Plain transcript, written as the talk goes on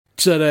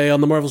Today on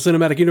the Marvel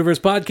Cinematic Universe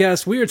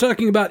podcast, we are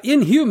talking about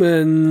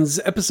Inhumans,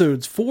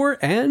 episodes 4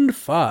 and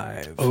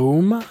 5.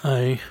 Oh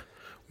my,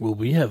 will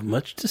we have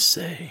much to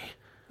say?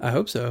 I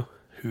hope so.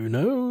 Who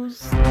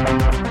knows?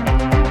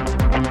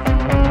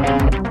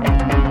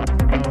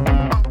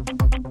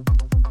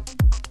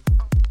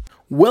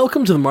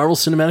 Welcome to the Marvel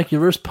Cinematic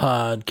Universe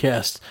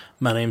podcast.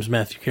 My name's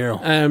Matthew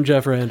Carroll. I'm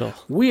Jeff Randall.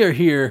 We are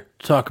here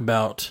to talk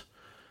about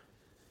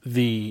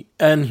the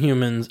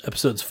Inhumans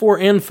episodes 4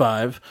 and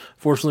 5.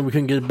 Fortunately, we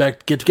couldn't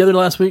get together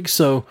last week,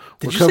 so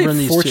we're covering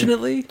these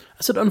fortunately? two.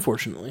 I said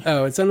unfortunately.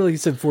 Oh, it sounded like you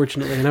said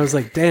fortunately, and I was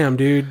like, damn,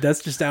 dude,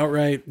 that's just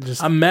outright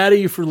just... I'm mad at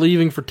you for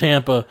leaving for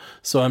Tampa,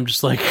 so I'm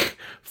just like,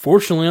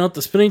 fortunately, I don't have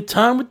to spend any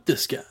time with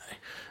this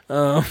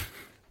guy.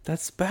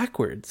 That's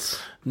backwards.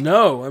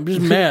 No, I'm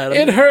just mad.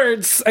 It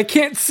hurts. I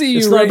can't see you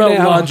It's right not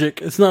about now.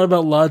 logic. It's not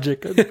about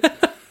logic.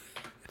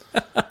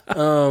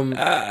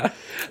 I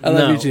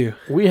love you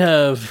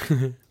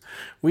too.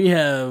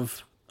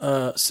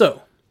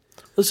 So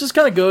let's just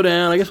kind of go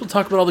down. I guess we'll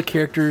talk about all the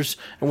characters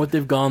and what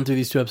they've gone through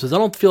these two episodes. I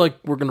don't feel like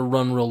we're going to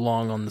run real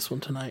long on this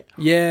one tonight.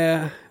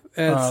 Yeah.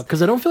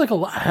 Because I don't feel like a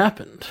lot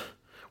happened.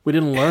 We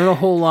didn't learn a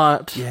whole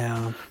lot.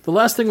 Yeah. The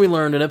last thing we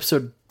learned in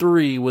episode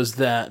 3 was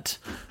that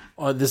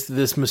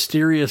this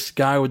mysterious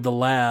guy with the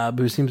lab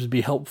who seems to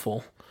be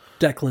helpful.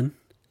 Declan.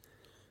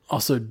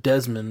 Also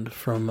Desmond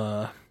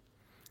from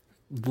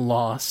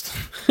Lost.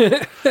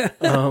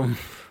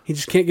 He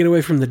just can't get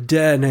away from the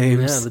dead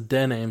names. Yeah, the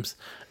dead names.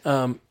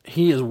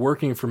 He is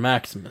working for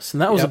Maximus,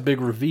 and that was a big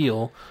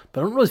reveal,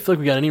 but I don't really feel like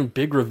we got any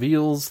big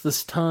reveals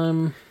this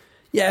time.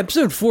 Yeah,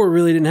 episode 4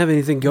 really didn't have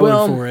anything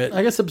going for it.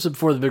 I guess episode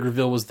 4, the big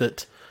reveal was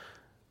that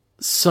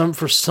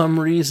for some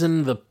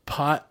reason, the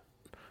pot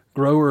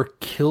grower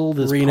killed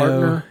his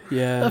partner.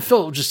 Yeah. That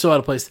felt just so out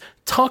of place.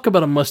 Talk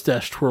about a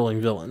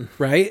mustache-twirling villain.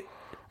 Right?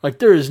 Like,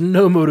 there is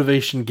no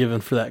motivation given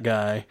for that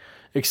guy,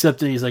 except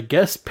that he's, I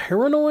guess,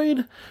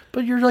 paranoid,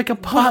 but you're like a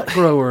pot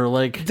grower.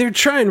 Like, they're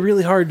trying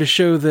really hard to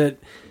show that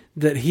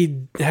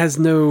he has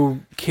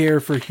no care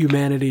for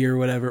humanity or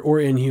whatever,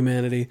 or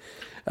inhumanity,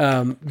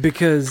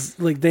 because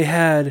like they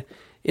had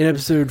in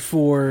episode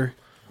 4,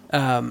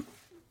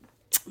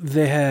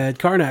 they had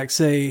Karnak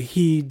say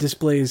he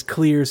displays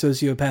clear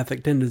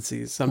sociopathic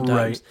tendencies sometimes.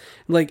 Right.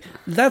 Like,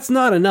 that's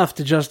not enough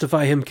to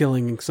justify him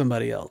killing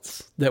somebody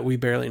else that we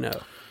barely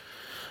know.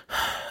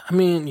 I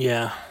mean,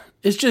 yeah.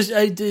 It's just,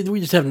 we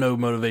just have no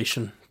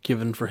motivation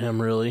given for him,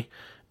 really.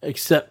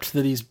 Except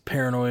that he's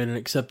paranoid, and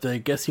except that I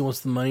guess he wants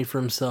the money for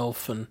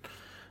himself, and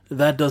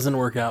that doesn't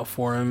work out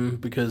for him,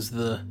 because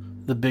the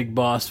big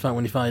boss,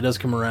 when he finally does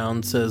come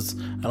around, says,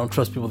 I don't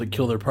trust people that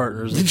kill their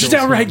partners. He just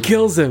outright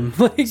kills him.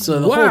 Like, so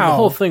the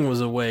whole thing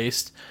was a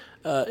waste.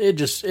 It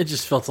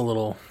just felt a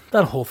little,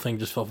 that whole thing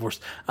just felt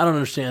forced. I don't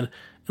understand.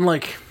 And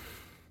like,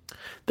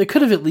 they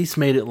could have at least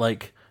made it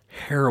like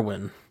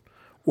heroin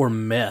or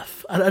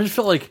meth. I just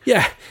felt like...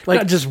 Yeah,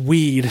 like, not just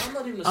weed.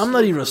 I'm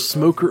not even a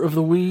smoker of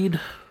the weed.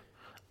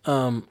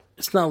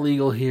 It's not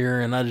legal here,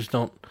 and I just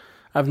don't...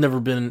 I've never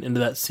been into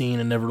that scene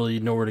and never really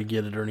know where to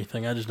get it or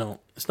anything. I just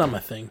don't... It's not my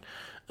thing.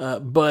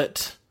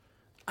 But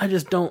I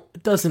just don't...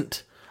 It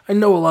doesn't... I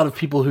know a lot of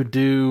people who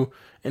do,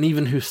 and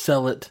even who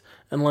sell it,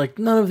 and like,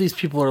 none of these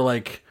people are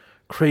like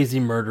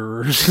crazy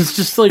murderers. It's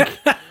just like...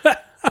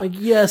 like,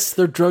 yes,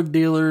 they're drug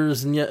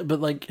dealers, and yet,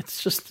 but like,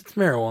 it's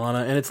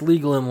marijuana, and it's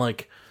legal in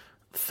like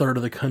third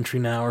of the country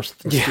now or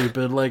something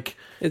stupid, like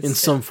in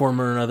some form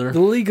or another.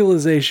 The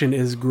legalization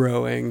is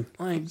growing.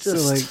 Like,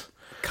 just, so like,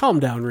 calm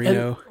down,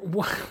 Reno.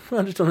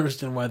 I just don't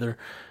understand why they're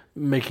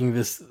making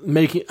this.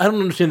 I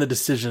don't understand the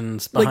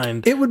decisions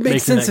behind. Like, it would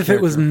make sense if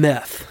it was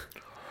meth.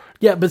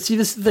 Yeah, but see,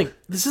 this is the thing.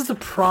 This is the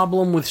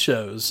problem with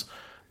shows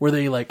where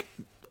they like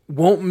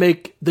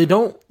they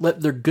don't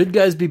let their good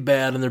guys be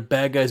bad and their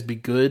bad guys be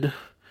good.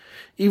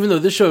 Even though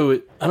this show,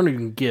 I don't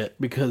even get,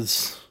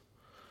 because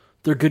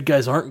their good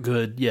guys aren't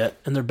good yet,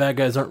 and their bad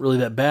guys aren't really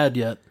that bad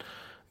yet.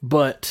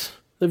 But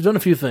they've done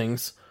a few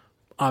things,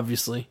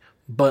 obviously.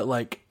 But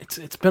like,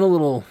 it's been a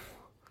little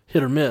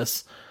hit or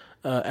miss,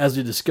 as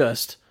we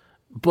discussed.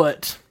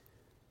 But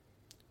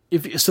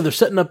so they're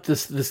setting up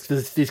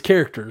these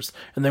characters,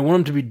 and they want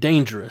them to be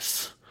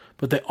dangerous,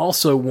 but they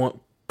also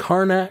want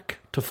Karnak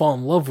to fall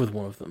in love with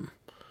one of them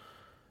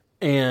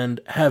and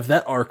have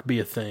that arc be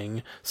a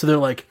thing. So they're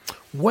like,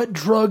 what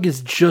drug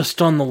is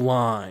just on the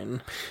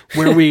line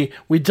where we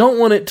don't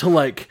want it to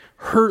like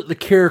hurt the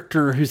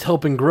character who's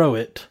helping grow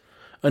it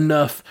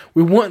enough.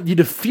 We want you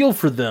to feel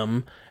for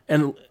them,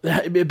 and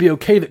it'd be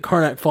okay that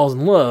Karnak falls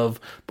in love,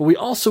 but we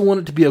also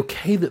want it to be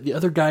okay that the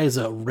other guy is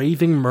a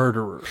raving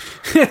murderer.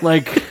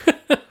 Like,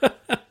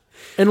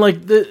 and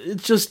like,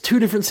 it's just two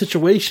different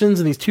situations,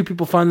 and these two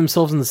people find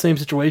themselves in the same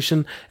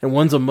situation, and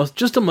one's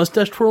just a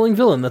mustache-twirling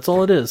villain. That's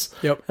all it is.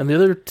 Yep. And the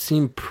other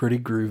seemed pretty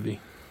groovy.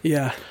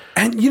 Yeah.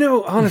 And, you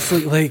know,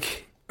 honestly,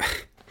 like,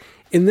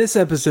 in this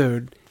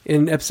episode,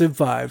 in episode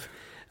 5,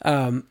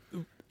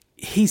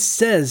 he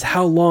says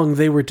how long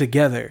they were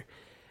together.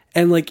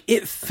 And, like,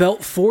 it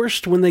felt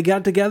forced when they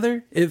got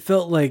together. It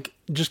felt like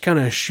just kind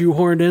of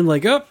shoehorned in,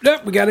 like, oh,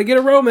 we got to get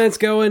a romance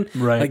going.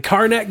 Right. Like,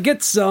 Karnak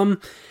gets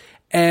some.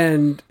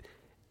 And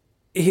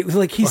he How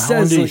long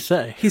says, did he like,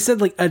 say? he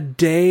said like a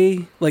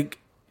day, like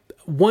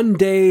 1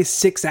 day,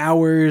 6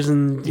 hours,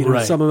 and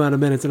Right. some amount of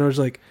minutes. And I was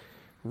like,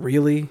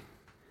 really?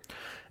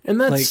 And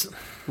that's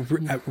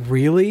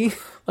Really?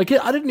 like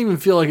I didn't even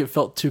feel like it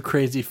felt too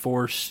crazy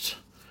forced.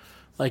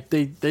 Like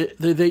they basically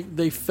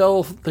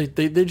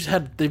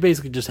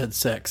just had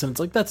sex, and it's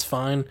like that's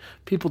fine.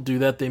 People do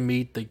that. They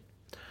meet, they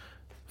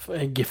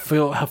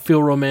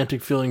feel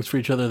romantic feelings for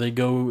each other. They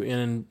go in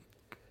and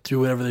do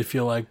whatever they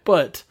feel like.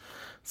 But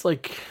it's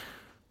like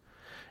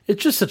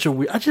it's just such a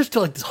weird. I just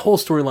feel like this whole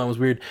storyline was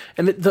weird,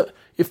 and it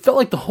felt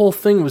like the whole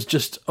thing was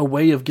just a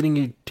way of getting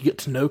you to get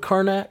to know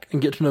Karnak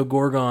and get to know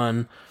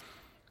Gorgon,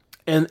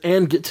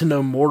 and get to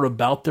know more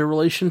about their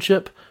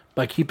relationship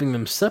by keeping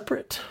them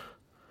separate.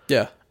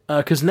 Yeah.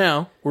 Because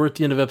now we're at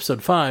the end of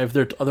episode 5.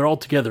 They're all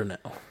together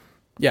now.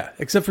 Yeah,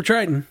 except for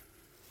Triton.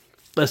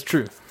 That's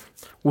true.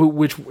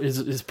 Which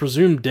is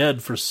presumed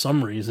dead for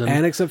some reason.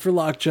 And except for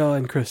Lockjaw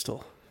and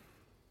Crystal.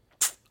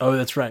 Oh,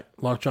 that's right.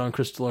 Lockjaw and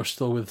Crystal are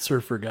still with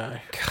Surfer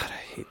Guy. God,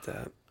 I hate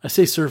that. I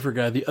say Surfer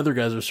Guy. The other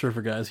guys are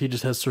Surfer Guys. He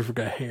just has Surfer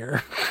Guy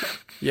hair.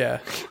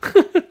 Yeah.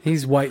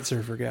 He's White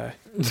Surfer Guy.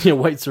 Yeah,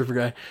 White Surfer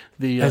Guy.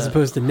 As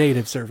opposed to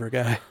Native Surfer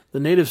Guy. The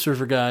Native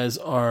Surfer Guys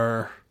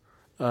are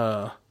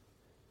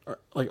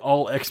like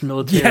all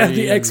ex-military. Yeah,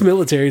 the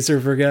ex-military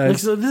Surfer Guys. Like,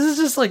 so this is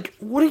just like,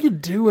 what are you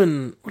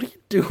doing? What are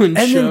you doing,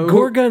 And show?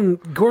 then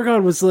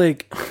Gorgon was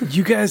like,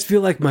 you guys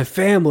feel like my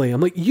family. I'm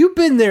like, you've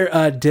been there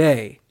a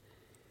day.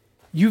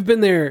 You've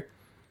been there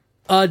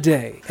a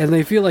day. And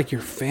they feel like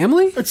your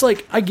family? It's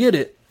like, I get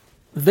it.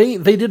 They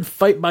did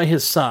fight by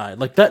his side.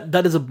 Like,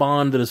 that is a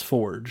bond that is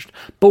forged.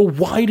 But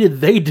why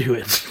did they do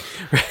it?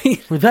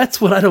 Right? Like, that's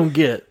what I don't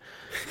get.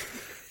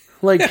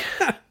 Like,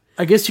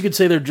 I guess you could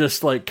say they're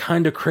just, like,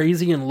 kind of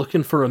crazy and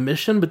looking for a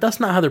mission, but that's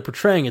not how they're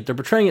portraying it. They're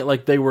portraying it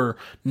like they were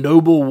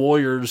noble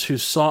warriors who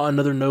saw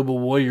another noble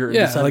warrior and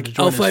decided like, to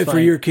join I'll his fight for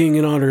your king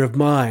in honor of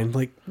mine.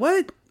 Like,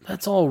 what?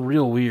 That's all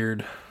real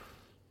weird.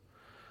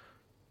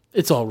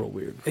 It's all real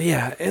weird.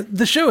 Yeah,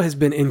 the show has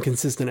been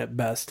inconsistent at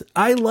best.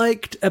 I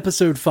liked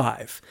episode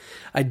 5.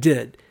 I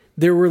did.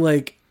 There were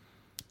like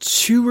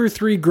 2 or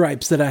 3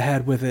 gripes that I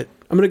had with it.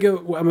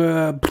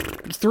 I'm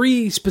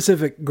 3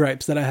 specific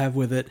gripes that I have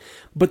with it,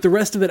 but the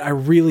rest of it I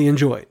really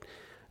enjoyed.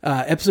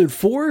 Episode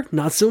 4,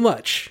 not so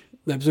much.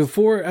 Episode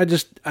 4,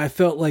 I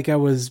felt like I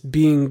was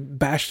being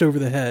bashed over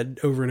the head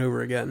over and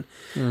over again.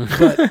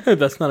 But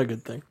that's not a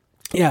good thing.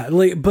 Yeah,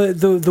 but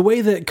the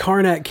way that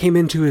Karnak came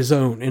into his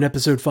own in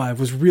episode 5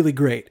 was really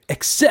great,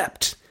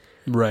 except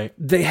right.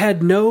 They had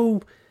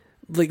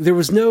there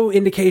was no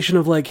indication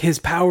of like his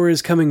power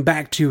is coming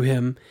back to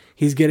him,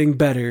 he's getting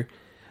better,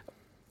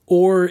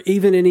 or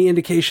even any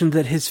indication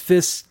that his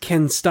fists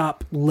can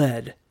stop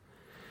lead.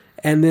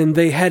 And then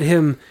they had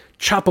him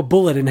chop a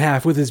bullet in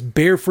half with his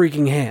bare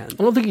freaking hand.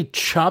 I don't think he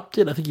chopped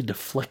it, I think he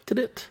deflected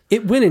it.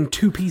 It went in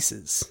 2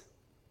 pieces.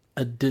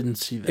 I didn't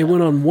see that. It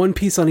went on 1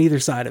 piece on either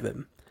side of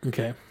him.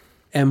 Okay.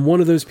 And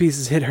one of those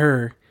pieces hit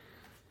her.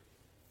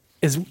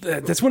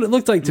 That's what it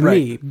looked like to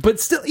me. But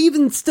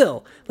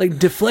still, like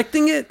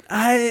deflecting it,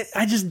 I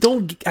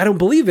don't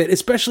believe it,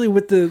 especially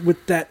with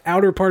that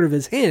outer part of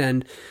his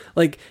hand.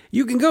 Like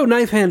you can go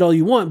knife hand all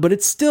you want, but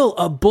it's still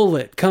a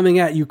bullet coming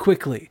at you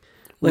quickly.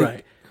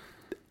 Like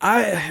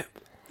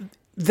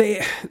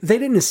they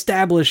didn't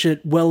establish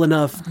it well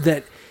enough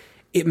that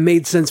it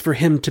made sense for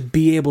him to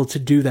be able to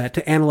do that,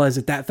 to analyze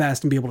it that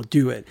fast and be able to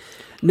do it.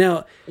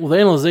 Now, well, the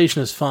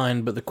analyzation is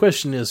fine, but the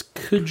question is,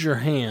 could your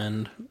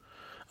hand,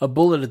 a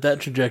bullet at that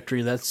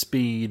trajectory, that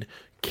speed,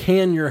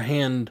 can your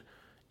hand,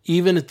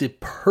 even at the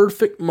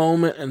perfect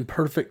moment and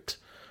perfect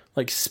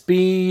like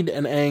speed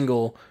and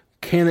angle,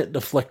 can it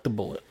deflect the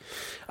bullet?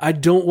 I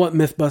don't want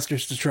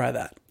Mythbusters to try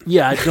that.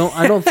 Yeah,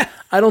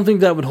 I don't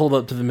think that would hold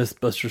up to the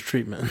Mythbusters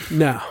treatment.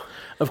 No.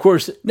 Of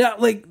course. Now,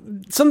 like,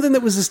 something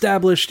that was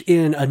established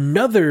in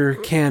another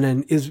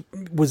canon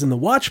was in The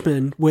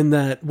Watchmen when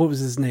what was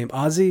his name?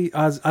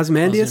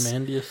 Ozymandias?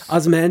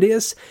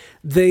 Ozymandias.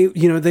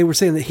 They were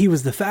saying that he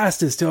was the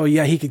fastest. Oh,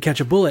 yeah, he could catch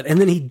a bullet. And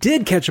then he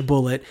did catch a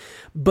bullet,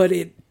 but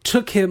it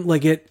took him,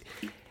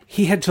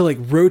 he had to,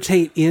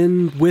 rotate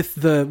in with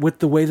the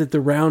way that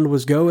the round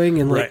was going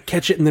and,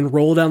 catch it and then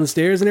roll down the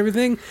stairs and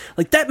everything.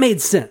 Like, that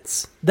made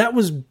sense. That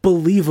was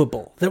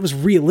believable. That was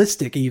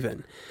realistic,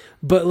 even.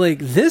 But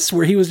this,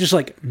 where he was just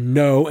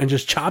no, and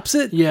just chops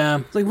it. Yeah,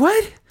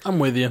 what? I'm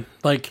with you.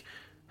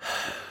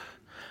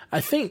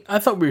 I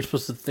thought we were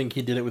supposed to think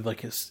he did it with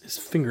his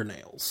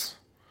fingernails,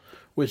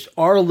 which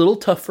are a little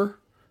tougher.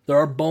 There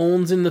are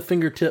bones in the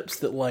fingertips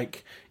that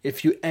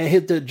if you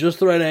hit just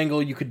the right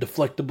angle, you could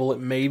deflect the bullet.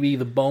 Maybe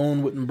the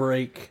bone wouldn't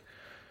break.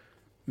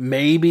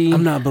 Maybe.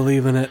 I'm not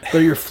believing it.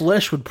 But your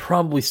flesh would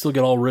probably still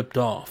get all ripped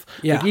off.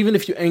 Yeah. Even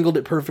if you angled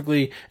it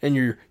perfectly and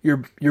your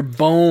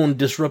bone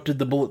disrupted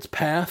the bullet's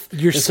path,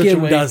 your skin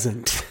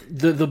doesn't.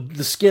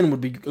 The skin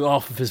would be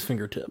off of his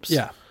fingertips.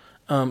 Yeah.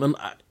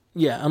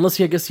 Unless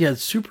I guess he had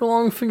super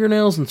long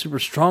fingernails and super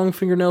strong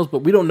fingernails, but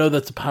we don't know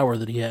that's a power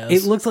that he has.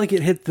 It looked like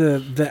it hit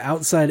the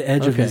outside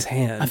edge of his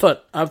hand. I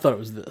thought it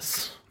was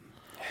this.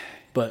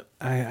 But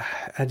I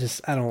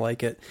don't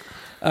like it.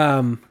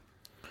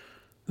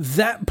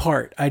 That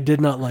part I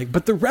did not like,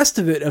 but the rest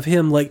of it, of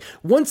him, like,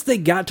 once they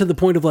got to the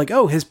point of like,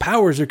 oh, his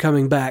powers are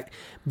coming back,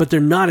 but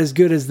they're not as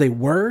good as they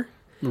were.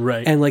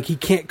 Right. And like, he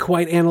can't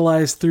quite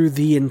analyze through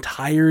the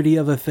entirety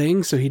of a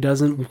thing, so he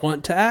doesn't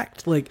want to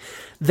act. Like,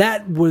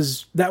 that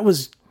was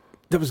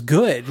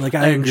good. Like,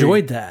 I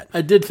enjoyed that.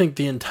 I did think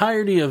the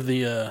entirety of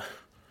the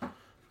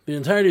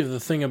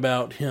thing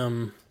about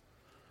him,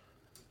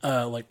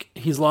 like,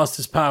 he's lost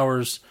his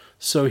powers,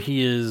 so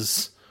he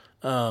is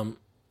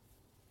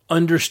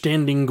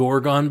understanding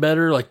Gorgon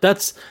better. Like,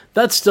 that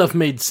stuff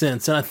made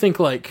sense, and I think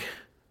like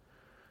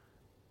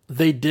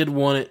they did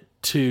want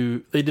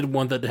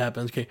that to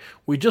happen. Okay,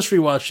 we just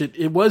rewatched it.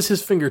 It was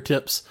his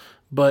fingertips,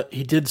 but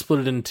he did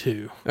split it in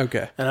two.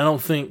 Okay, and I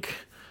don't think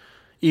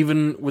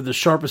even with the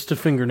sharpest of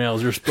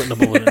fingernails, you're splitting a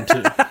bullet in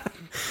two.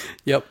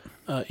 Yep.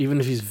 Even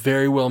if he's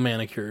very well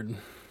manicured,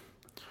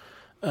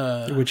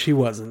 which he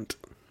wasn't.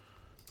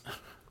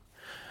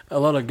 A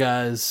lot of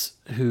guys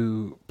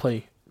who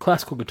play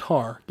classical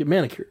guitar get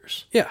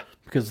manicures. Yeah.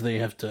 Because they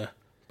have to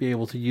be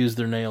able to use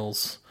their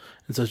nails.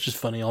 And so it's just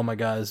funny. All my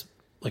guys,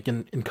 like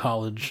in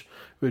college,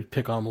 would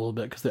pick on them a little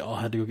bit because they all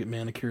had to go get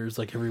manicures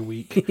like every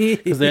week.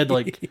 Because they had to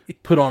like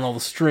put on all the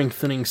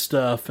strengthening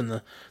stuff,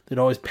 and they'd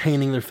always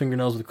painting their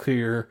fingernails with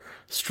clear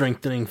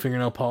strengthening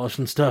fingernail polish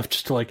and stuff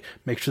just to like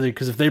make sure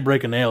because if they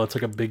break a nail, it's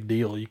like a big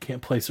deal. You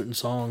can't play certain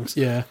songs.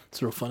 Yeah.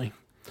 It's real funny.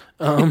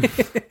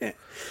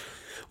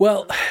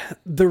 Well,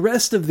 the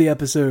rest of the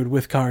episode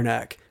with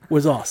Karnak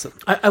was awesome.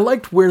 I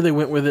liked where they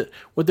went with it,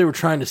 what they were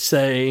trying to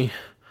say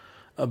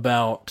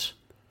about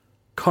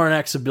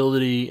Karnak's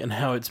ability and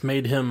how it's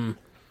made him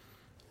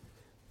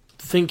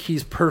think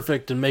he's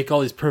perfect and make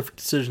all these perfect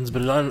decisions,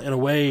 but in a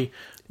way,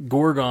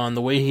 Gorgon,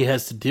 the way he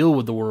has to deal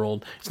with the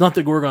world, it's not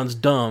that Gorgon's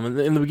dumb.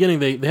 In the beginning,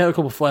 they had a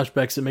couple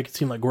flashbacks that make it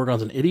seem like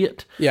Gorgon's an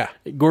idiot. Yeah.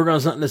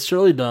 Gorgon's not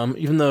necessarily dumb,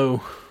 even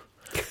though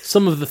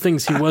some of the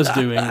things he was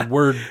doing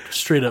were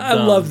straight up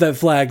dumb. I love that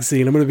flag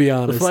scene, I'm going to be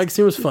honest. The flag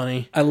scene was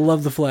funny. I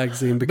love the flag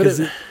scene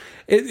because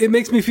it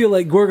makes me feel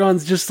like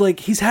Gorgon's just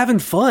like, he's having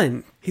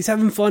fun. He's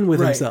having fun with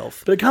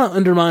himself. But it kind of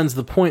undermines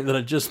the point that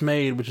I just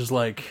made, which is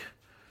like,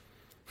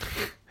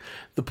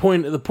 the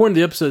point of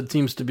the episode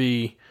seems to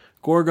be,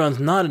 Gorgon's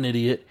not an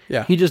idiot.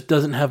 Yeah. He just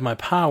doesn't have my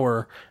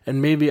power,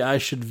 and maybe I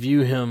should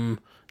view him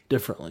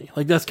differently.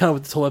 Like, that's kind of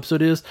what this whole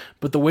episode is.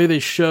 But the way they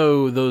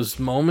show those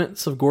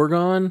moments of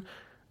Gorgon,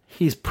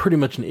 he's pretty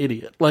much an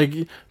idiot.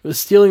 Like,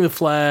 stealing the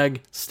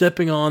flag,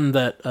 stepping on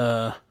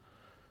that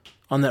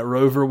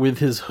rover with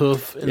his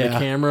hoof in the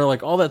camera,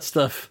 like all that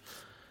stuff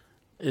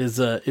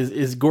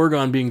is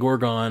Gorgon being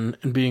Gorgon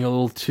and being a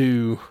little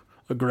too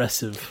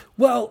aggressive.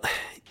 Well,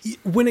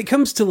 when it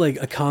comes to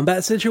like a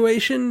combat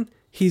situation,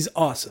 he's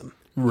awesome.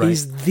 Right.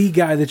 He's the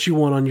guy that you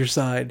want on your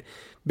side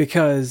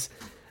because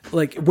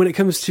like when it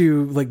comes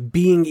to like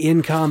being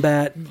in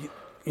combat,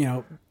 you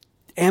know,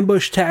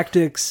 ambush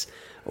tactics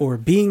or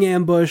being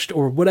ambushed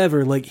or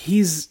whatever, like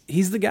he's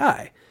the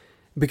guy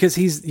because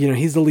he's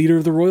the leader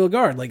of the Royal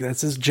Guard. Like that's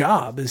his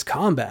job, is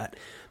combat.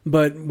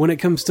 But when it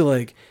comes to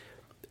like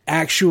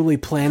actually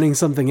planning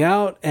something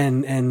out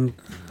and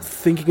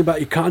thinking about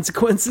your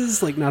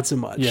consequences, like not so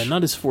much. Yeah,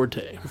 not his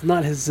forte. It's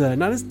not his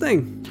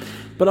thing.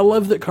 But I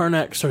love that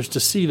Karnak starts to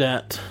see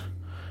that,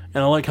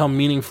 and I like how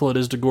meaningful it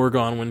is to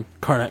Gorgon when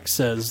Karnak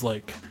says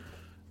like,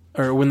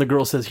 or when the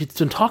girl says he's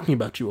been talking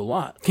about you a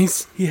lot.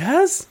 He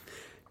has.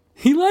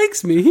 He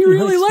likes me. He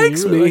really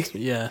likes me.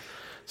 Yeah.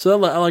 So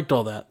I liked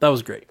all that. That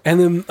was great. And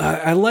then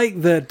I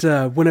like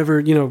that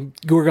whenever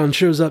Gorgon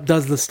shows up,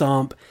 does the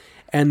stomp,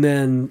 and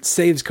then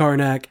saves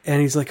Karnak,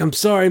 and he's like, "I'm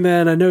sorry,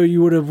 man. I know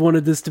you would have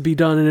wanted this to be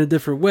done in a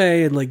different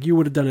way, and like you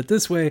would have done it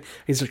this way." And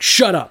he's like,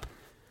 "Shut up.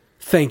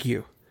 Thank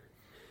you."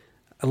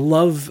 I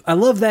love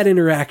that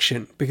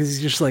interaction because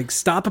he's just like,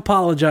 "Stop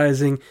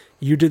apologizing.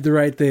 You did the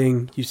right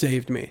thing. You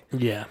saved me."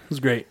 Yeah, it was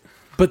great.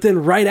 But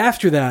then right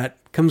after that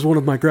comes one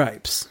of my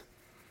gripes,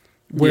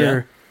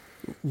 where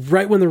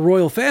right when the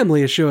royal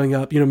family is showing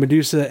up,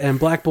 Medusa and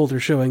Black Bolt are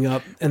showing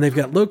up, and they've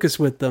got Locust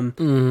with them.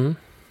 Mm-hmm.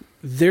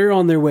 They're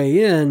on their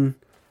way in,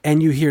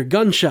 and you hear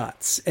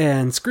gunshots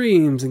and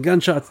screams and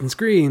gunshots and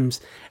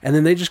screams, and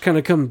then they just kind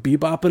of come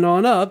bebopping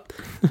on up,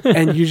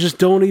 and you just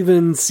don't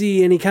even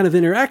see any kind of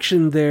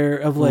interaction there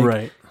of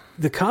like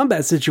the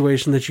combat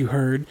situation that you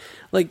heard.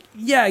 Like,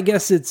 yeah, I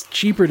guess it's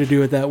cheaper to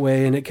do it that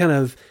way, and it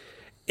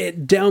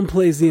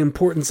downplays the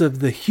importance of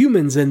the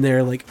humans in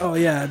there. Like, oh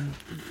yeah,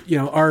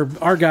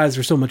 our guys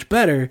are so much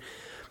better.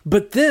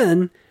 But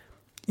then,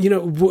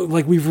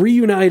 like we've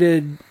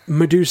reunited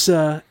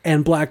Medusa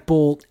and Black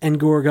Bolt and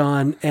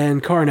Gorgon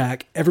and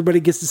Karnak. Everybody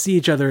gets to see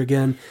each other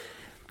again.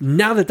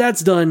 Now that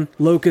that's done,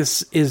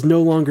 Locust is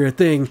no longer a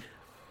thing.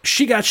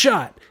 She got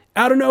shot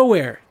out of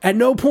nowhere. At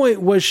no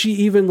point was she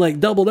even like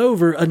doubled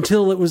over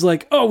until it was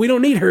like, oh, we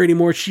don't need her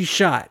anymore. She's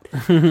shot.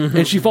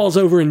 And she falls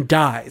over and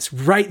dies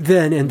right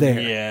then and there.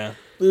 Yeah.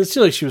 It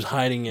seemed like she was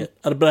hiding it,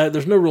 but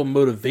there's no real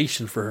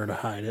motivation for her to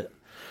hide it.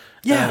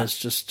 Yeah. It's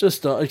just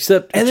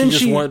except and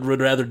she would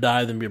rather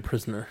die than be a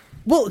prisoner.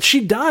 Well,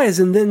 she dies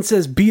and then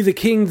says, "Be the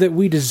king that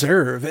we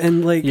deserve,"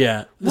 and like,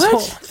 Yeah,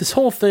 what? This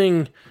whole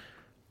thing.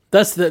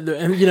 That's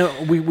and you know,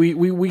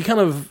 we kind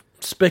of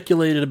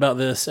speculated about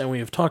this, and we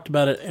have talked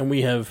about it, and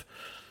we have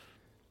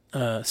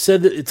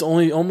said that it's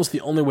almost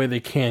the only way they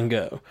can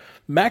go.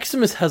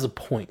 Maximus has a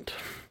point.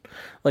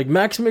 Like,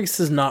 Maximus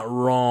is not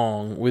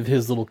wrong with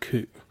his little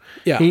coup.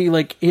 Yeah. He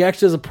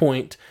actually has a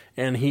point,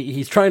 and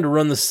he's trying to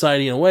run the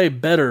society in a way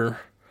better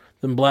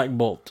than Black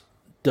Bolt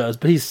does,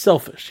 but he's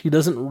selfish. He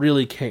doesn't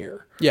really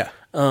care. Yeah.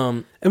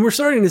 And we're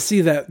starting to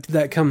see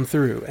that come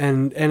through,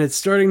 and it's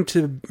starting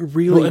to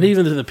really... Well, and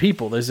even to the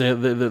people, they say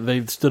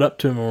they stood up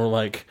to him and were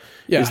like,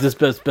 is this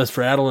best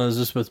for Adeline? Is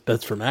this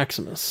best for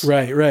Maximus?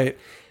 Right.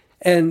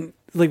 And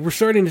like, we're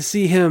starting to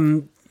see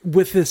him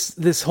with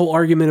this whole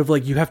argument of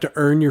like, you have to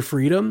earn your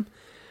freedom.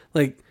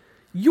 Like,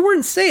 you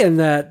weren't saying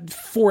that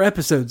 4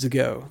 episodes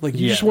ago. Like,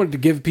 you just wanted to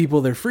give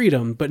people their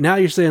freedom, but now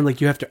you're saying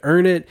like, you have to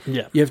earn it.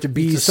 Yeah. You have to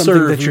be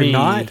something that you're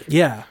not.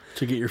 Yeah.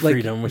 To get your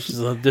freedom, which is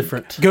a little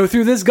different. Go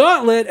through this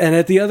gauntlet, and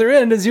at the other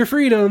end is your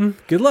freedom.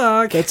 Good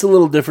luck. That's a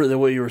little different than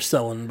what you were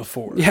selling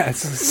before. Yes,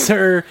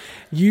 sir.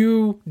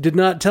 You did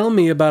not tell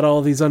me about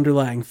all these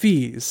underlying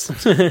fees.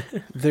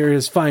 There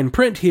is fine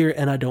print here,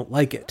 and I don't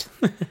like it.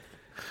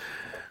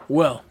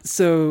 Well,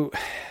 so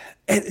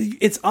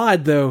it's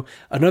odd, though.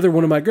 Another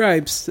one of my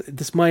gripes.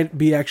 This might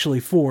be actually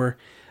 4.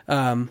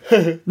 No,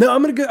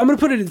 I'm gonna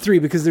put it at 3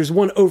 because there's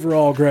one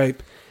overall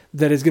gripe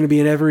that is going to be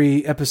in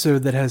every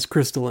episode that has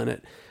Crystal in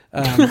it.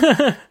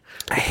 I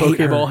hate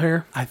Pokeball her.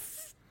 hair. I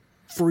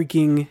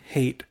freaking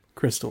hate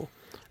Crystal.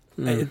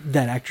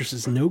 That actress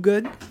is no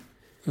good.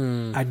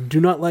 I do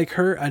not like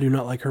her. I do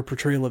not like her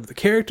portrayal of the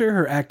character.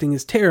 Her acting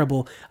is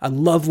terrible. I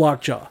love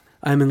Lockjaw.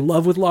 I'm in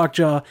love with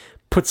Lockjaw.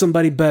 Put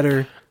somebody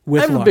better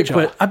with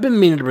Lockjaw. I've been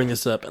meaning to bring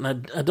this up, and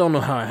I don't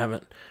know how I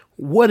haven't.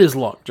 What is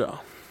Lockjaw?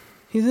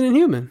 He's an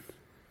Inhuman.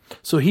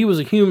 So he was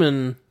a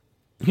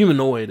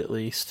humanoid at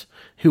least,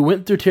 who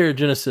went through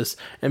Terrigenesis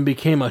and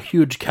became a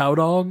huge cow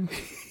dog.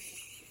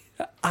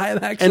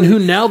 And who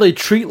now they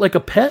treat like a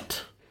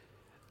pet?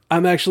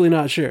 I'm actually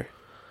not sure.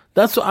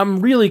 That's what I'm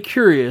really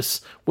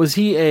curious. Was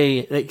he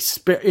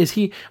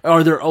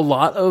are there a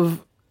lot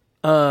of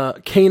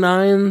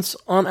canines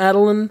on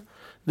Adeline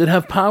that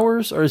have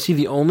powers, or is he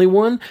the only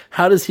one?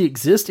 How does he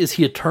exist? Is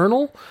he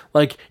eternal?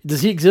 Like,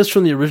 does he exist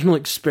from the original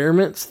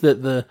experiments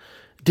did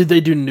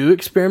they do new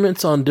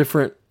experiments on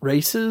different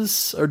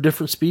races or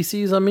different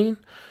species? I mean,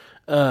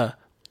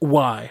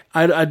 why?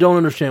 I don't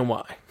understand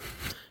why.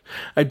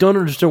 I don't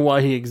understand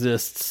why he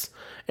exists.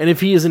 And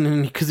if he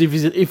isn't, because if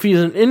he's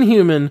an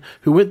Inhuman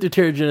who went through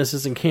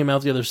Terrigenesis and came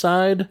out the other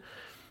side,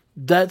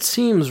 that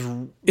seems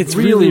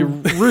really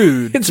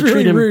rude. It's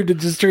really rude to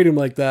just treat him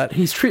like that.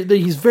 He's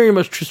very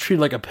much just treated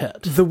like a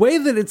pet. The way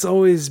that it's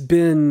always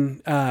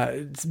been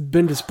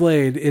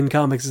displayed in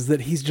comics is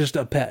that he's just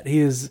a pet.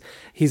 He's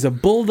a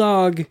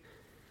bulldog,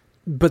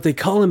 but they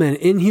call him an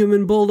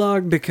Inhuman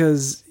bulldog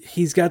because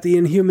he's got the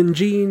Inhuman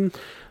gene.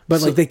 But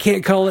so, like, they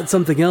can't call it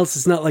something else.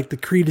 It's not like the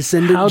Kree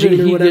descendant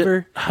gene or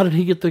whatever. How did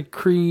he get the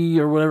Kree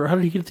or whatever? How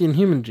did he get the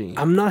Inhuman gene?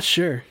 I'm not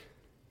sure.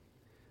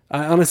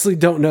 I honestly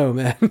don't know,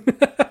 man.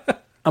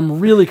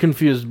 I'm really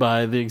confused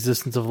by the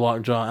existence of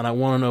Lockjaw, and I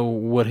want to know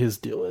what his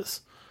deal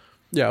is.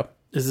 Yeah.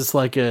 Is this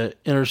like a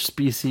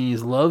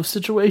interspecies love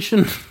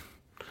situation?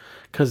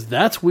 Because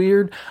that's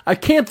weird. I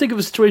can't think of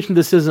a situation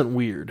this isn't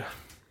weird.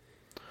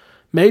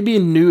 Maybe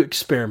new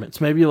experiments.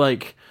 Maybe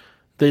like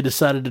they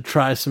decided to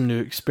try some new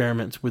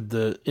experiments with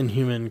the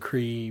Inhuman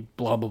Kree,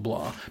 blah, blah,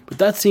 blah. But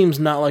that seems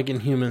not like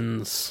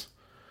Inhuman's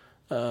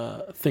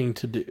thing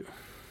to do.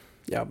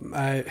 Yeah,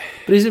 but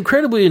he's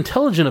incredibly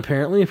intelligent.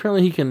 Apparently,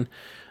 he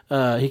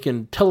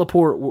can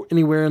teleport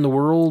anywhere in the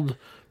world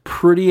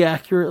pretty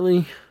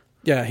accurately.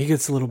 Yeah, he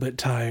gets a little bit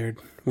tired.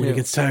 When he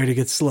gets tired, he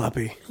gets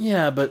sloppy.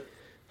 Yeah, but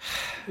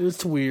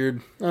it's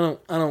weird. I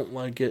don't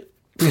like it.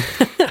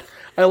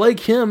 I like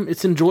him.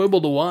 It's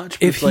enjoyable to watch.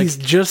 If he's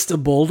just a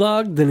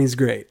bulldog, then he's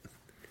great.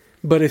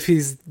 But if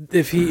he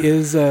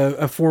is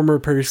a former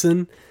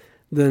person,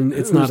 then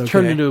it's not okay.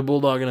 Turned into a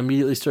bulldog and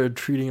immediately started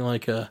treating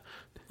like a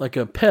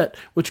pet,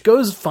 which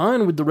goes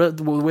fine with the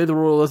way the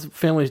royal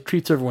family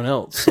treats everyone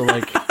else. So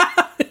like,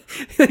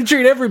 they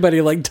treat everybody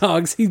like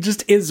dogs. He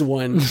just is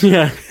one.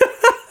 Yeah.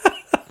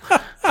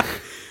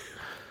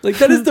 Like,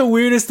 that is the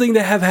weirdest thing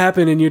to have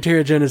happen in your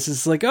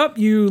Terrigenesis. Like,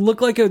 you look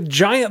like a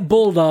giant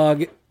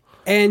bulldog,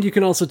 and you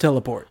can also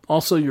teleport.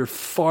 Also, you're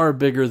far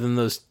bigger than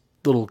those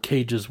little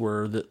cages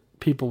were that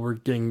people were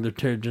getting their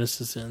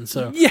Terrigenesis in.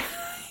 So yeah,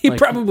 he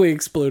probably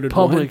exploded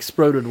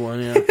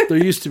one. Yeah. There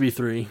used to be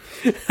 3.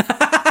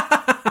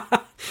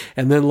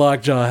 And then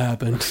Lockjaw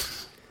happened.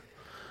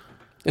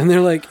 And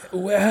they're like,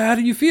 how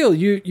do you feel?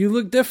 You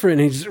look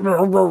different. And he's just...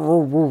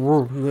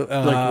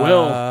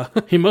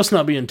 he must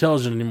not be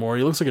intelligent anymore.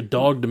 He looks like a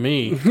dog to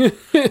me.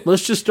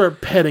 Let's just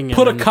start petting him.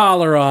 Put a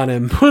collar on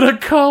him.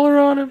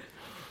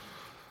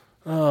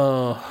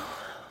 Oh.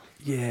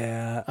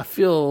 Yeah. I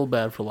feel a little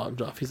bad for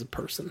Lockjaw if he's a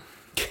person.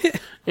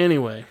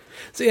 Anyway.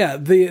 So yeah,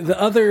 the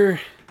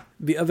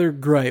other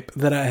gripe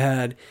that I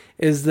had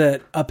is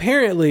that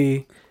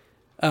apparently...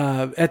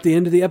 at the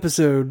end of the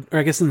episode, or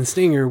I guess in the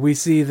stinger, we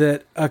see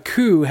that a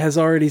coup has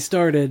already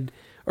started,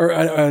 or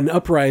an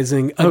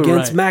uprising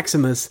against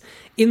Maximus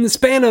in the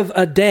span of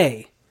a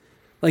day.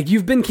 Like,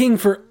 you've been king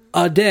for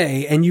a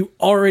day, and you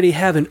already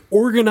have an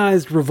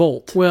organized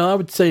revolt. Well, I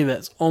would say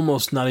that's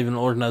almost not even an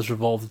organized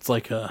revolt. It's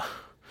like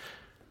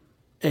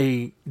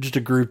just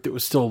a group that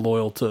was still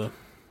loyal to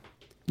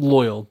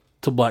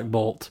Black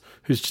Bolt,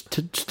 who's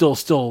still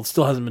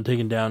hasn't been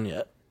taken down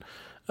yet.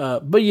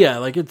 But yeah,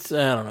 like, it's,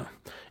 I don't know.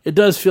 It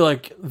does feel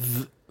like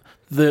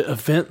the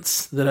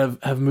events that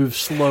have moved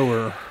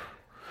slower.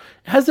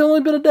 Has it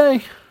only been a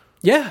day?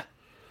 Yeah,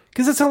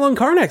 because that's how long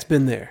Karnak's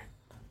been there.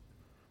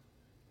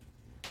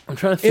 I'm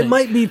trying to think. It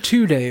might be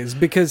 2 days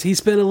because he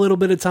spent a little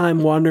bit of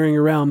time wandering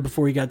around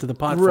before he got to the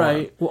pot farm.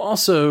 Right. Well,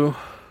 also,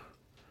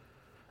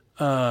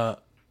 when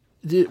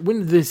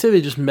did they say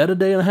they just met a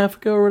day and a half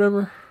ago or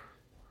whatever?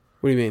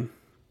 What do you mean?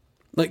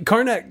 Like,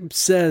 Karnak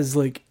says,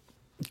 like,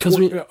 because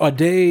a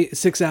day,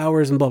 6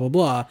 hours, and blah, blah,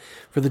 blah,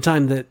 for the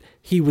time that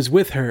he was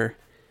with her.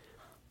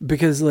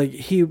 Because, like,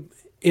 he,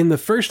 in the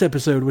first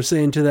episode, was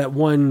saying to that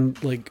one,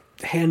 like,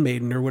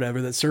 handmaiden or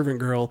whatever, that servant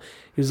girl,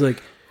 he was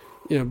like,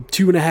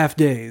 2.5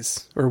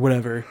 days or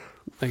whatever.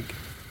 Like,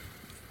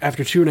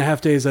 after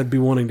 2.5 days, I'd be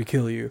wanting to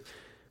kill you.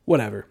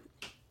 Whatever.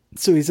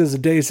 So he says a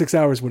day, 6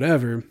 hours,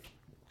 whatever.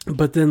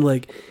 But then,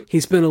 like, he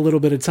spent a little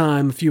bit of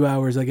time, a few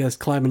hours, I guess,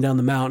 climbing down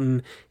the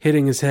mountain,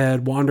 hitting his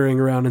head, wandering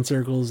around in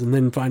circles, and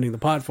then finding the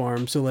pot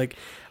farm. So, like,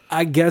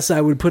 I guess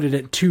I would put it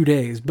at 2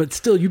 days. But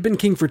still, you've been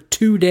king for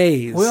 2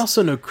 days. We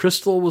also know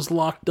Crystal was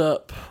locked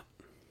up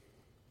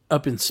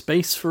in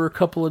space for a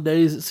couple of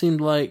days, it seemed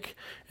like.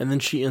 And then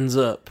she ends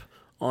up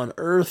on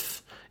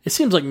Earth. It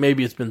seems like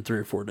maybe it's been 3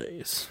 or 4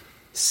 days.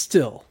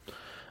 Still,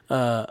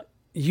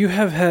 you've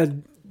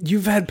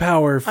had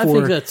power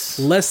for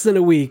less than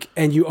a week,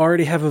 and you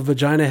already have a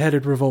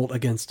vagina-headed revolt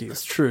against you.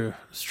 It's true.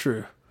 It's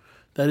true.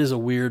 That is a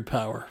weird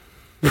power,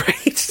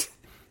 right?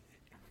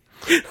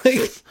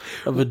 Like,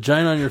 a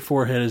vagina on your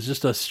forehead is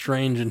just a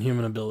strange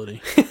inhuman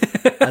ability.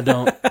 I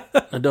don't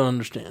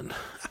understand.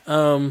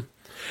 I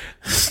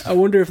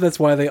wonder if that's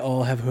why they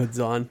all have hoods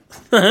on.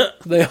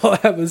 They all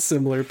have a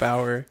similar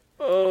power.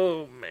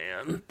 Oh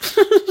man.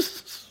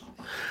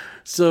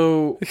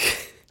 So,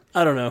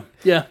 I don't know.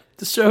 Yeah,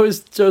 the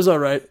show's all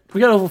right.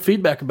 We got a little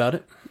feedback about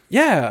it.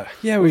 Yeah,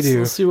 we do.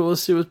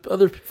 Let's see what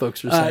other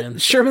folks are saying.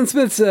 Sherman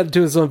Smith said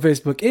to us on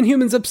Facebook,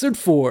 Inhumans Episode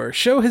 4,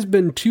 show has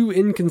been too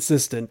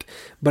inconsistent,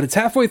 but it's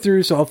halfway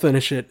through, so I'll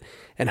finish it,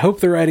 and hope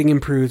the writing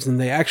improves and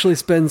they actually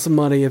spend some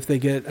money if they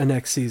get a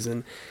next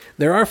season.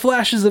 There are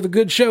flashes of a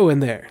good show in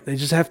there. They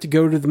just have to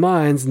go to the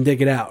mines and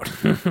dig it out.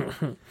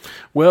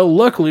 Well,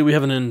 luckily we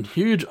have a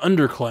huge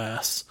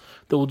underclass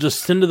that will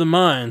just send to the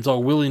mines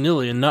all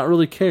willy-nilly and not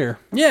really care.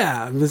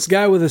 Yeah, this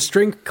guy with a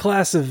strength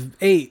class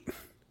of 8.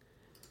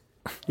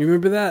 You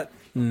remember that?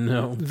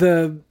 No.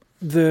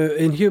 The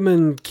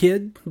Inhuman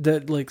kid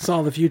that, like,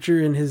 saw the future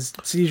in his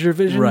seizure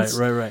visions?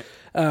 Right.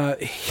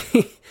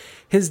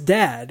 His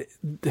dad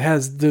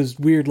has those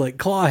weird, like,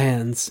 claw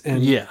hands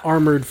and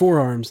armored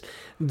forearms.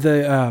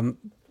 The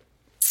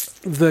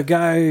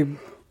guy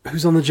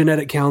who's on the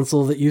genetic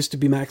council that used to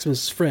be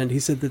Maximus' friend, he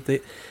said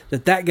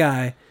that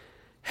guy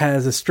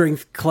has a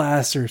strength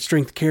class or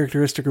strength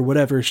characteristic or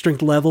whatever,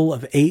 strength level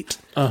of 8.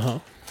 Uh-huh.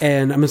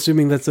 And I'm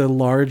assuming that's a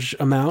large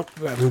amount.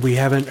 I mean, we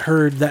haven't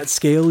heard that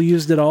scale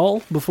used at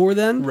all before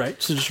then.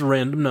 Right. So just a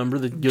random number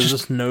that gives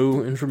us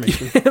no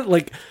information.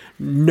 Like,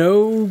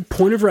 no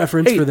point of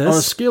reference 8 for this. On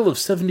a scale of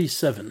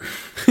 77.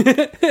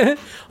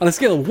 On a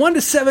scale of 1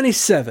 to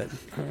 77.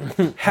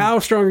 How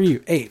strong are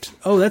you? 8.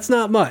 Oh, that's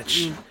not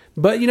much.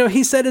 But,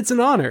 he said it's an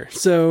honor.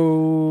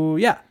 So,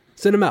 yeah,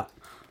 send him out.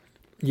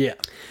 Yeah.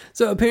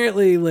 So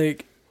apparently,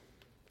 like,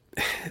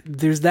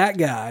 there's that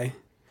guy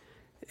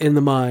in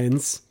the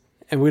mines,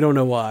 and we don't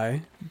know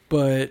why,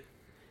 but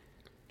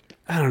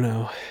I don't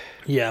know.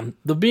 Yeah,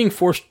 the being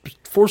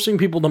forcing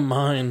people to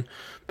mine,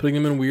 putting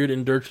them in weird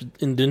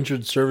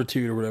indentured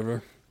servitude or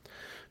whatever,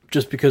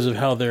 just because of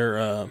how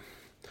their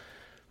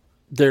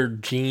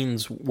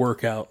genes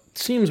work out,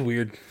 seems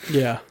weird.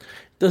 Yeah.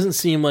 Doesn't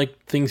seem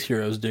like things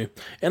heroes do.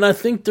 And I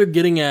think they're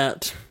getting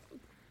at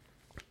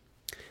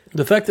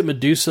the fact that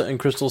Medusa and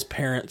Crystal's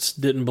parents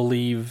didn't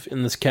believe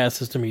in this caste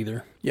system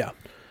either. Yeah.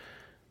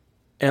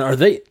 And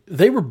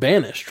they were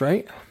banished,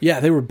 right? Yeah,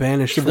 they were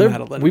banished from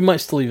Madeline. We might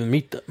still even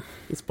meet them.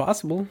 It's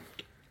possible.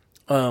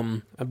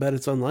 I bet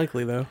it's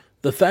unlikely, though.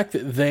 The fact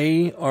that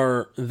they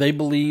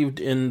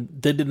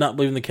did not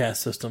believe in the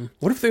caste system.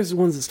 What if there's the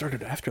ones that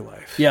started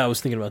Afterlife? Yeah, I was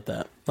thinking about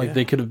that. Like,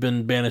 they could have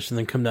been banished and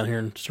then come down here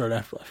and start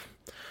Afterlife.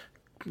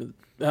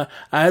 I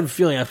had a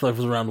feeling Afterlife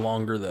was around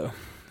longer, though,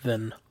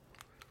 than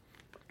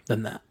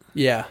that.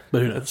 Yeah.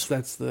 But who knows?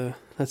 That's the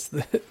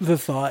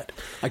thought.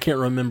 I can't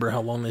remember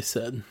how long they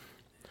said.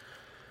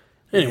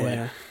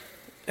 Anyway.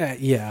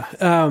 Yeah.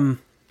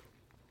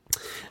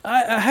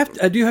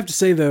 I do have to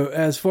say, though,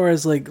 as far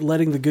as, like,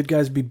 letting the good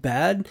guys be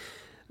bad,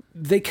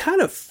 they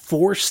kind of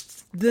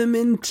forced them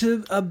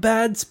into a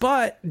bad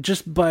spot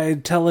just by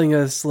telling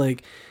us,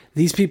 like,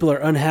 these people are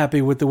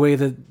unhappy with the way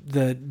that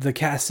the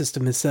caste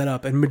system is set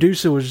up. And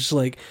Medusa was just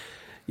like,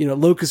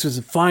 Locust was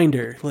a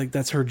finder. Like,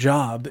 that's her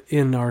job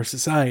in our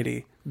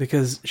society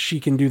because she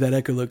can do that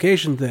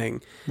echolocation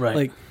thing. Right.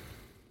 Like,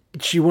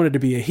 she wanted to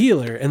be a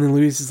healer. And then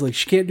Luis is like,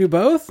 she can't do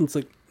both? And it's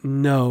like,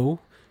 no,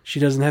 she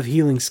doesn't have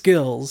healing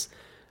skills.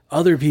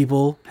 Other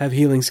people have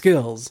healing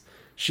skills.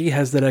 She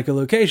has that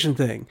echolocation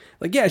thing.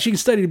 Like, yeah, she can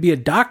study to be a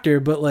doctor,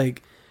 but,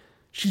 like,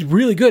 she's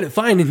really good at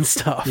finding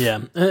stuff.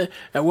 Yeah.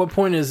 At what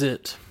point is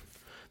it,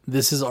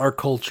 this is our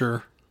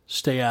culture,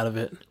 stay out of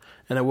it?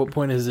 And at what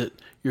point is it,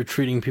 you're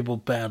treating people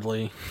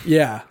badly?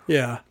 Yeah.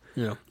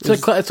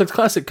 It's a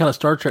classic kind of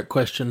Star Trek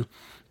question,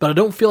 but I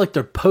don't feel like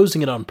they're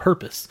posing it on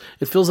purpose.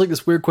 It feels like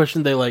this weird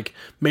question they, like,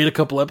 made a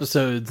couple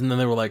episodes, and then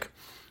they were like,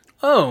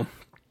 oh,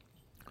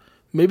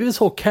 maybe this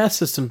whole caste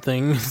system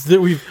thing that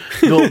we've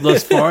built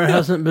thus far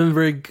hasn't been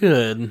very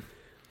good.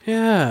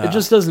 Yeah. It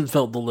just doesn't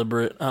felt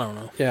deliberate. I don't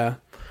know. Yeah.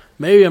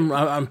 Maybe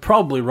I'm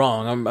probably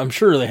wrong. I'm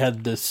sure they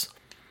had this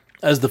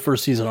as the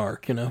first season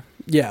arc,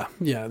 Yeah.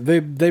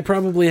 They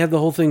probably had the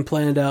whole thing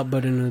planned out,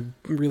 but in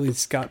a really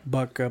Scott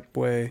Buck up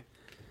way.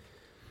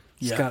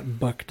 Yeah. Scott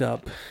bucked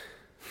up.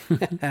 You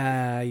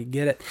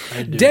get it.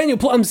 I do. Daniel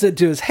Plum said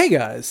to us, "Hey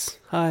guys."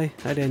 Hi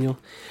Daniel.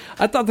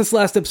 "I thought this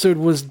last episode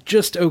was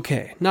just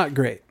okay, not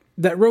great.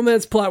 That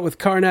romance plot with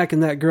Karnak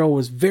and that girl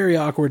was very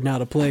awkward and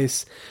out of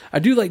place. I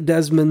do like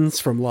Desmond's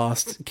from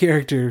Lost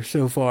character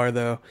so far,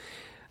 though.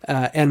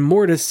 And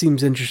Mortis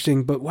seems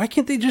interesting, but why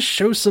can't they just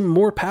show some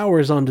more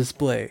powers on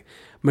display?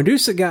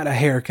 Medusa got a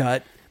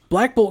haircut.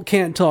 Black Bolt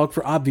can't talk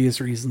for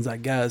obvious reasons, I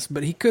guess,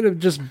 but he could have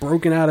just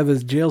broken out of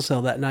his jail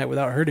cell that night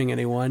without hurting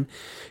anyone.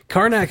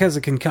 Karnak has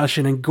a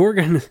concussion, and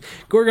Gorgon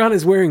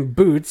is wearing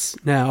boots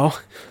now,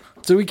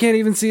 so we can't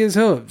even see his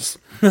hooves.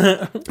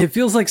 It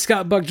feels like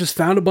Scott Buck just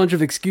found a bunch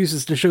of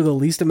excuses to show the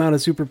least amount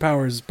of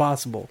superpowers as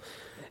possible.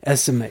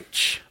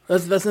 SMH."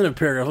 That's in a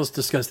paragraph. Let's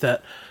discuss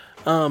that.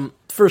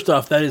 First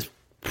off, that is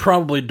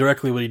probably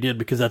directly what he did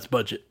because that's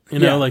budget.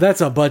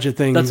 That's a budget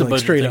thing. That's a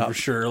budget straight thing up for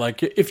sure.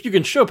 Like, if you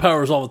can show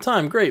powers all the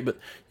time, great. But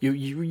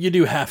you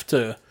do have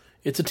to.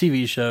 It's a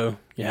TV show.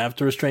 You have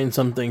to restrain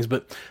some things.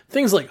 But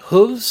things like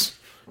hooves,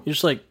 you're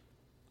just like,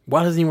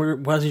 why is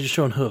he just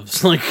showing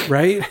hooves? Like,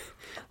 right?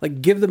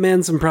 Like, give the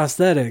man some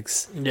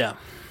prosthetics. Yeah,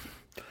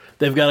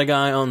 they've got a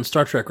guy on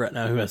Star Trek right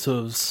now who has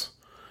hooves,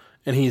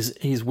 and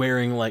he's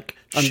wearing like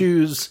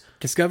shoes.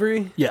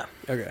 Discovery? Yeah.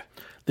 Okay.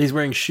 He's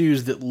wearing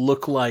shoes that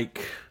look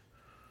like.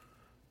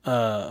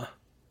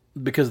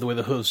 Because of the way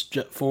the hooves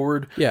jet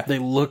forward, yeah, they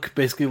look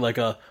basically like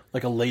a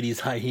lady's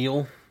high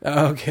heel.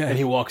 Okay, and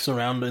he walks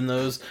around in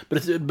those.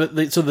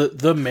 So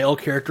the male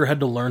character had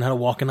to learn how to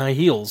walk in high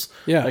heels.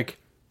 Yeah, like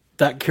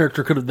that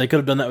character could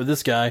have done that with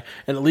this guy,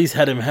 and at least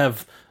had him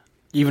have,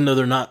 even though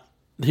they're not,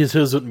 his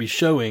hooves wouldn't be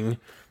showing,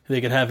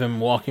 they could have him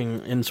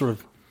walking in sort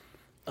of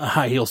a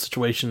high heel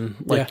situation,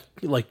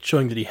 like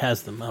showing that he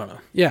has them. I don't know.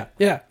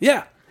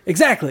 Yeah.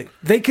 Exactly.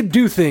 They could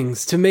do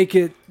things to make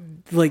it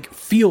like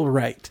feel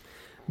right,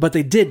 but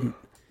they didn't.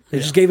 They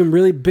just gave him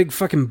really big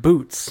fucking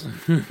boots.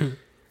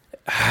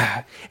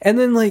 And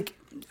then, like,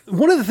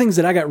 one of the things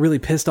that I got really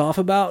pissed off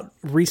about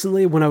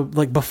recently, when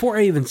before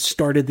I even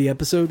started the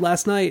episode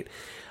last night,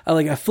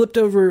 I flipped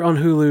over on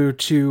Hulu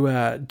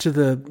to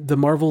the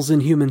Marvel's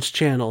Inhumans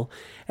channel,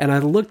 and I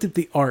looked at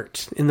the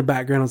art in the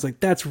background. I was like,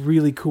 that's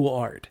really cool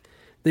art.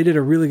 They did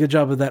a really good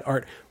job of that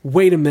art.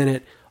 Wait a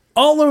minute.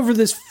 All over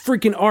this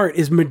freaking art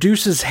is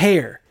Medusa's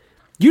hair.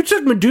 You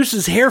took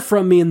Medusa's hair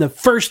from me in the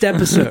first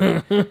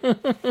episode.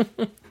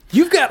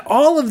 You've got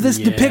all of this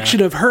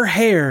depiction of her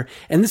hair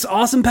and this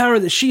awesome power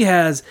that she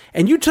has,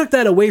 and you took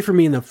that away from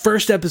me in the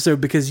first episode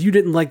because you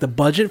didn't like the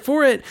budget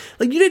for it.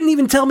 Like, you didn't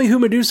even tell me who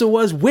Medusa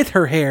was with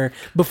her hair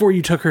before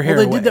you took her hair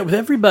away. They did that with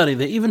everybody.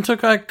 They even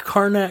took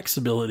Karnak's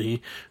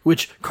ability,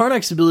 which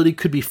Karnak's ability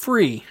could be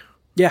free.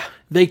 Yeah.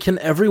 They can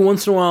every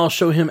once in a while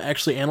show him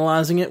actually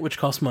analyzing it, which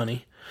costs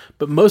money.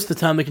 But most of the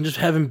time, they can just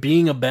have him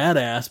being a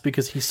badass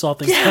because he saw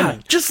things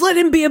coming. Just let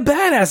him be a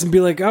badass and be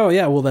like, oh,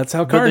 yeah, well, that's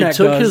how Karnak does.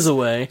 But they took his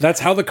away.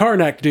 That's how the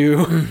Karnak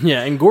do.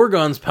 Yeah, and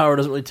Gorgon's power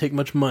doesn't really take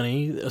much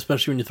money,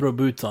 especially when you throw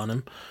boots on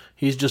him.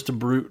 He's just a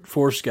brute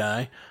force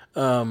guy.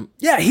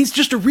 He's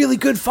just a really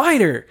good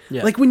fighter.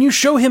 Yeah. Like, when you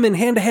show him in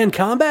hand-to-hand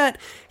combat,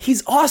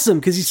 he's awesome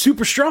because he's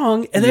super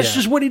strong, and that's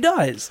just what he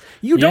does.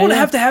 You don't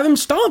have to have him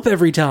stomp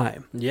every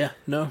time. Yeah,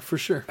 no, for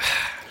sure.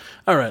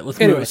 All right, let's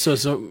move.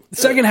 So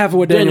second half of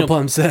what Daniel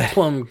Plum said.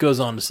 Plum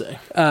goes on to say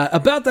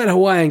about that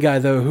Hawaiian guy,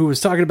 though, who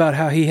was talking about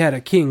how he had a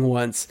king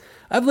once.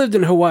 I've lived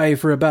in Hawaii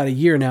for about a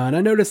year now, and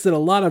I noticed that a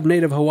lot of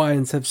native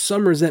Hawaiians have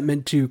some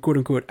resentment to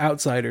quote-unquote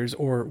outsiders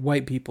or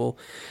white people.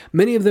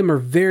 Many of them are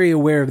very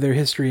aware of their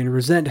history and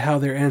resent how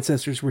their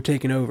ancestors were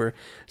taken over.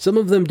 Some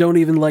of them don't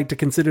even like to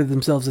consider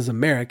themselves as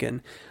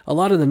American. A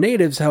lot of the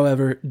natives,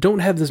 however, don't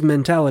have this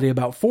mentality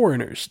about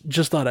foreigners.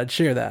 Just thought I'd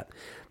share that.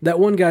 That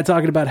one guy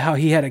talking about how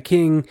he had a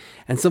king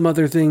and some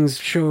other things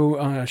shown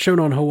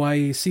on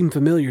Hawaii seem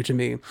familiar to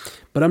me.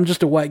 But I'm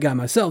just a white guy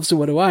myself, so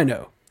what do I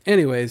know?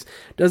 Anyways,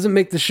 doesn't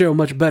make the show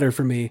much better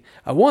for me.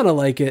 I want to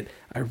like it.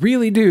 I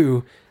really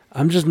do.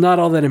 I'm just not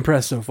all that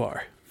impressed so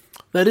far.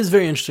 That is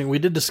very interesting. We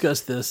did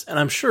discuss this, and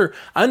I'm sure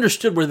I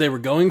understood where they were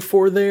going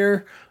for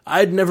there.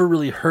 I'd never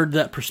really heard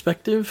that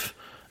perspective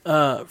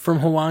from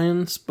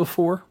Hawaiians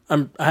before.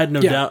 I had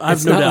no doubt. I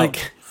have no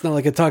doubt. It's not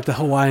like I talk to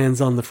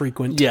Hawaiians on the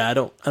frequent. Yeah, I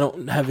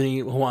don't have any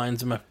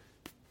Hawaiians in my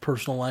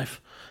personal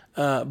life,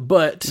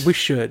 but we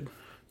should.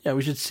 Yeah,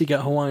 we should seek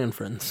out Hawaiian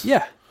friends.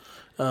 Yeah.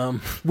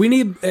 We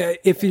need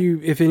if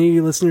any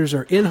listeners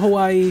are in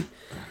Hawaii,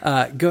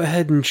 go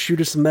ahead and shoot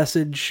us a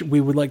message.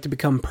 We would like to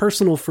become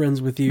personal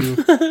friends with you,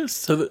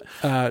 so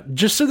that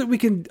just so that we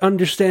can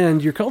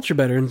understand your culture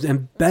better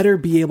and better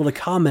be able to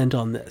comment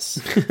on this.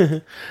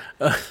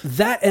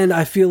 That and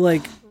I feel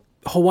like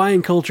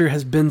Hawaiian culture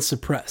has been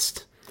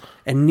suppressed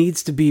and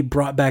needs to be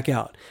brought back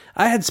out.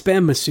 I had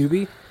spam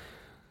musubi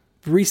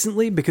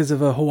recently because of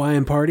a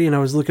Hawaiian party, and I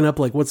was looking up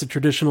like what's a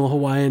traditional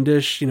Hawaiian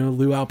dish,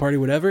 luau party,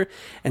 whatever,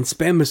 and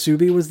spam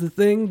musubi was the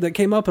thing that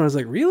came up, and I was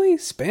like, really?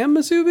 Spam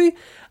musubi?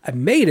 I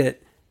made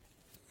it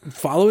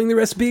following the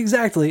recipe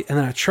exactly, and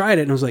then I tried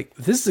it and I was like,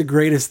 this is the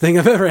greatest thing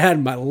I've ever had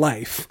in my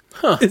life.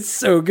 It's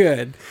so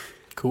good.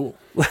 Cool.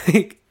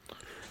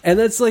 And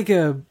that's like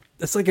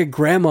a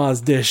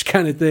grandma's dish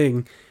kind of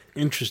thing.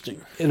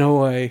 Interesting. In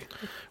Hawaii.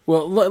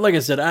 Well, like I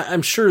said,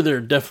 I'm sure there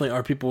definitely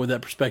are people with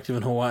that perspective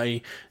in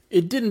Hawaii.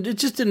 It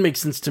just didn't make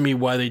sense to me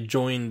why they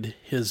joined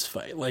his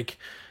fight. Like,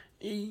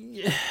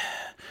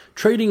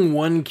 trading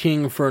one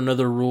king for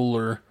another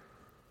ruler,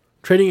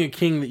 trading a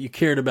king that you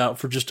cared about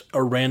for just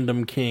a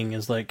random king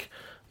is like,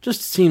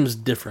 just seems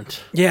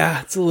different. Yeah,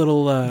 it's a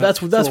little.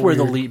 That's where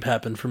the leap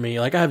happened for me.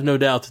 Like, I have no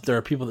doubt that there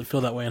are people that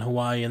feel that way in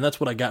Hawaii, and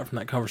that's what I got from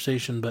that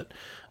conversation. But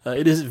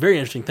it is very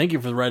interesting. Thank you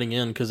for writing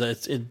in, because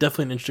it's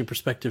definitely an interesting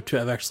perspective to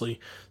have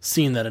actually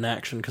seen that in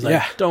action. Because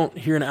I don't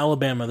here in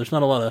Alabama, there's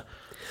not a lot of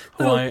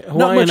Hawaii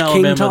not much and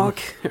king Alabama talk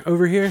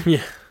over here.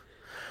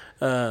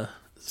 Yeah.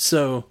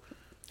 So,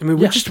 I mean,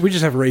 we just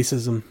have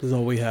racism. Is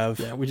all we have.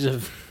 Yeah, we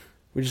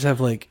just have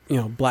like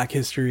Black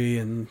history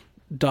and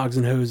dogs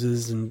and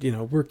hoses, and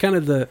we're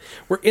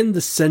in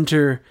the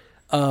center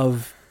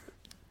of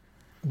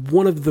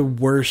one of the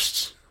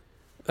worst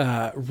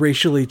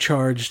racially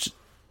charged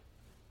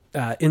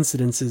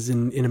incidences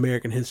in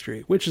American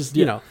history, which is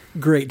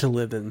great to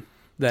live in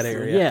that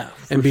area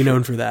and be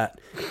known for that.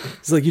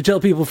 It's like you tell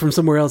people from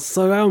somewhere else,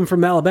 so I'm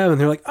from Alabama, and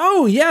they're like,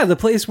 oh yeah, the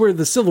place where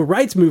the civil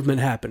rights movement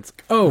happened.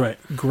 Like, oh, right.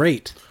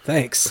 Great,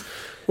 thanks.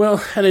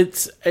 Well, and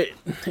it's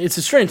a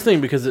strange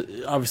thing because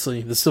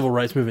obviously the civil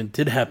rights movement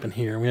did happen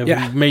here. We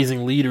have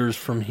amazing leaders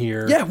from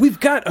here. Yeah, we've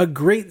got a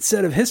great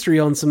set of history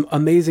on some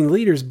amazing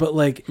leaders,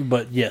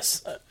 but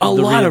yes, a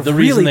lot of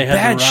really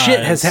bad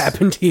shit has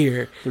happened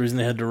here. The reason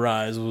they had to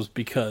rise was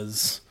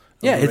because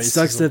it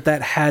sucks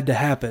that had to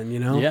happen.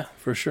 Yeah,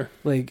 for sure.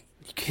 Like,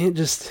 you can't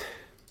just.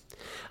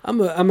 I'm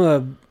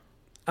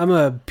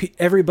a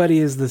everybody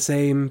is the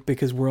same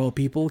because we're all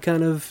people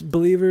kind of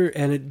believer,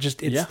 and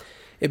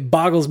it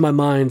boggles my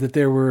mind that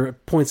there were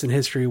points in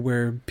history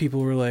where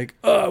people were like,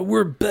 "Oh,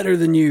 we're better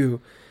than you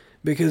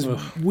because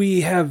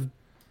we have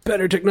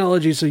better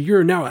technology, so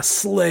you're now a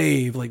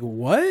slave." Like,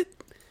 what?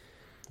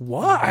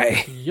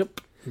 Why? Yep,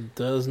 it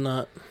does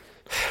not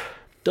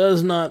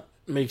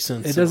make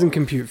sense. It doesn't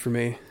compute for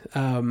me.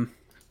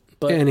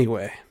 But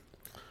anyway.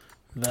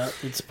 That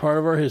it's part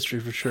of our history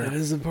for sure. That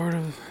is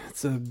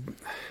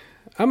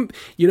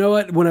you know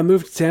what? When I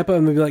moved to Tampa,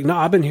 I'm gonna be like, no,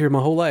 I've been here my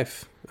whole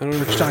life. I don't know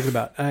what you're talking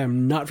about. I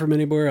am not from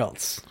anywhere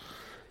else.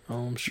 Oh,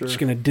 I'm sure. I'm just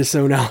gonna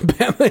disown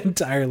Alabama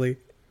entirely.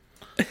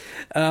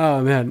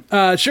 Oh man.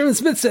 Sherman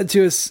Smith said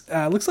to us,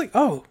 looks like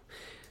this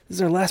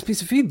is our last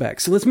piece of feedback.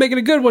 So let's make it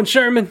a good one,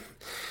 Sherman.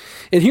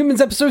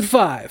 Inhumans Episode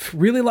 5,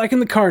 really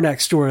liking the Karnak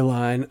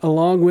storyline,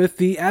 along with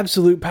the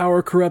absolute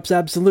power corrupts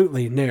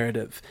absolutely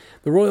narrative.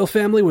 The royal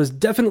family was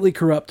definitely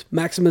corrupt.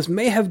 Maximus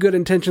may have good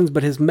intentions,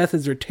 but his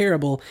methods are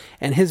terrible,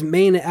 and his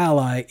main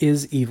ally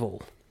is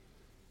evil.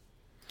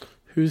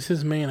 Who's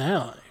his main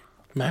ally?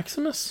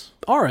 Maximus?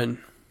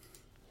 Auron.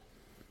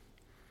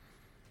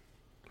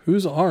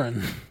 Who's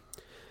Auron?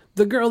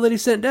 The girl that he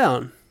sent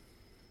down.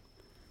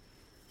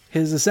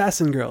 His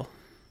assassin girl.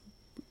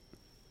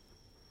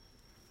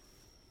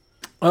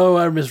 Oh,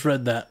 I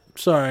misread that.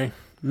 Sorry.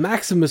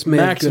 Maximus may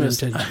have good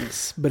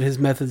intentions, but his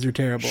methods are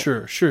terrible.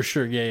 Sure.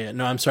 Yeah.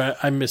 No, I'm sorry.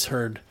 I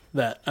misheard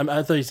that.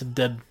 I thought you said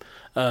dead.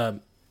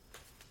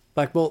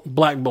 Black Bolt?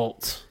 Black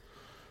Bolt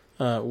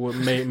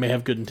may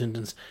have good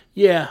intentions.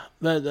 Yeah,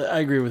 I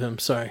agree with him.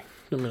 Sorry.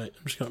 I'm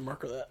just going to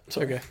marker that.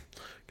 Sorry. Okay.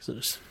 Because I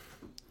just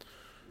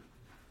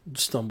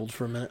stumbled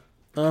for a minute.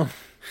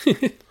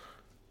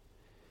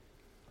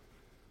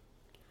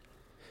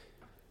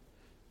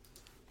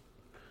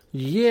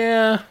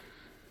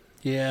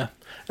 Yeah,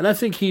 and I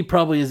think he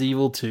probably is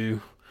evil too.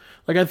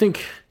 Like, I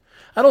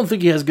don't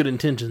think he has good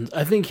intentions.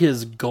 I think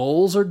his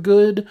goals are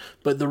good,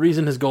 but the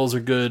reason his goals are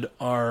good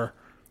are...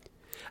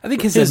 I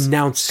think his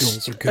announced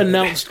goals are good.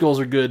 Announced goals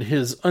are good.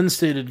 His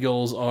unstated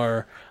goals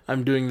are,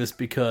 I'm doing this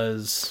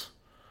because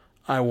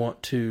I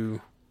want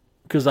the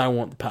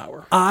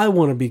power. I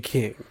want to be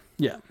king.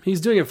 Yeah,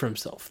 he's doing it for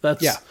himself.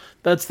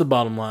 That's the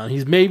bottom line.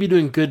 He's maybe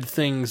doing good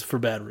things for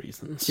bad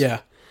reasons. Yeah.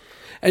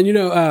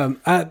 And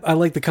I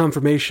like the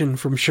confirmation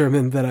from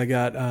Sherman that I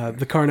got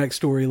the Karnak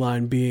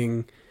storyline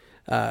being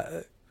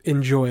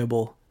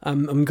enjoyable.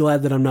 I'm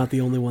glad that I'm not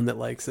the only one that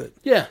likes it.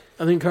 Yeah,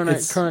 I think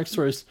Karnak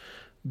story's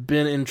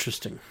been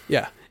interesting.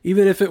 Yeah,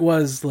 even if it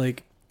was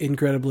like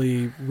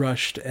incredibly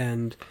rushed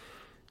and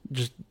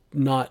just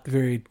not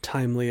very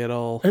timely at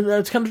all. And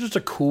it's kind of just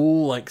a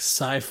cool like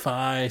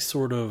sci-fi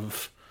sort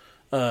of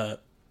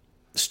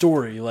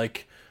story.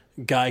 Like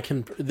guy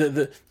can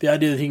the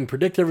idea that he can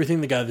predict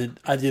everything, the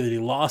idea that he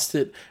lost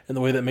it, and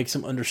the way that makes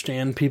him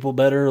understand people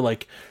better.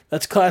 Like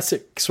that's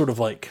classic sort of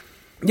like.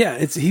 Yeah,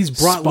 he's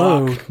brought Spock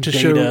low to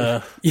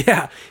show.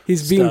 Yeah,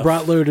 he's being stuff.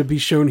 brought low to be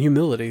shown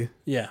humility.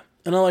 Yeah,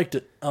 and I liked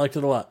it. I liked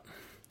it a lot.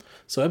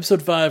 So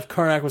episode 5,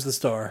 Karnak was the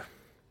star.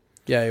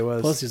 Yeah, he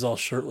was. Plus, he's all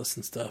shirtless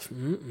and stuff.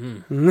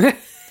 No,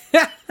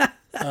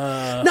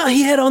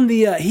 he had on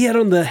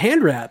the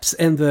hand wraps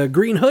and the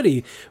green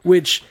hoodie,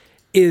 which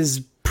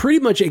is pretty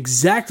much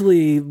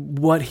exactly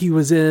what he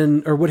was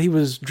in, or what he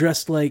was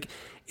dressed like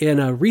in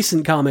a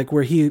recent comic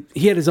where he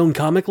had his own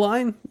comic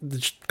line, the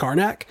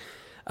Karnak.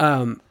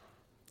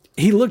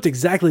 He looked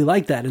exactly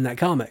like that in that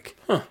comic.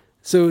 Huh.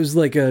 So it was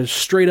like a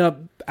straight up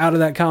out of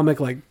that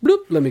comic, like, bloop,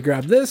 let me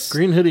grab this.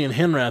 Green hoodie and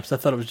hand wraps. I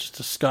thought it was just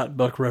a Scott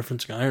Buck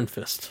referencing Iron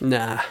Fist.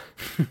 Nah.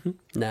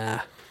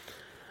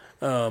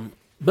 But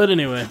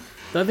anyway,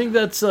 I think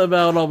that's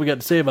about all we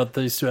got to say about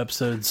these 2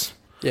 episodes.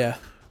 Yeah.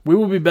 We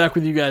will be back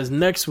with you guys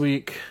next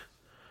week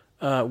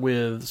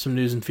with some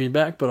news and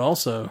feedback, but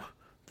also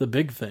the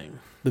big thing.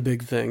 The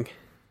big thing.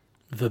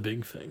 The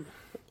big thing.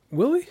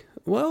 Will we?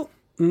 Well,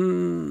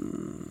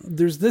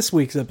 there's this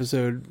week's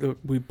episode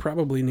that we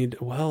probably need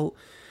to, well,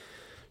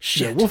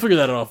 shit. Yeah, we'll figure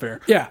that out off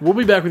air. Yeah. We'll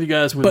be back with you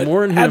guys with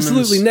more Inhumans.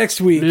 Absolutely,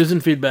 next week news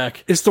and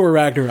feedback. is Thor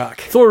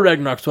Ragnarok. Thor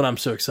Ragnarok's what I'm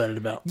so excited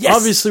about. Yes!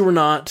 Obviously, we're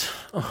not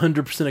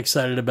 100%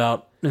 excited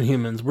about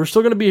Inhumans. We're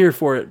still going to be here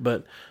for it,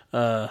 but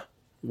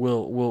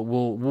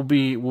we'll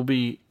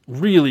be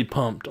really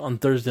pumped on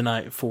Thursday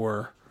night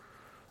for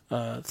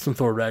some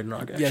Thor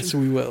Ragnarok action. Yes,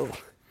 we will.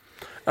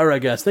 All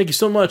right, guys. Thank you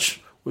so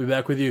much. We'll be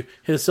back with you.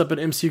 Hit us up at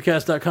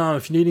mcucast.com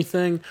if you need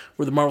anything.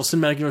 We're the Marvel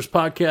Cinematic Universe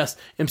Podcast.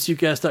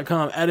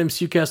 mcucast.com, at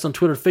mcucast on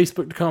Twitter,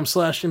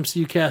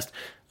 facebook.com/mcucast,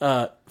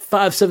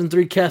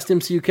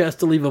 573-CAST-MCUcast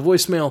to leave a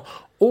voicemail,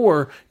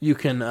 or you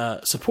can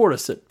support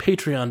us at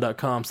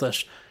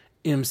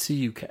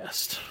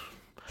patreon.com/mcucast.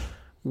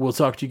 We'll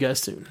talk to you guys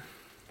soon.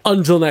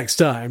 Until next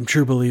time,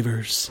 true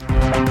believers.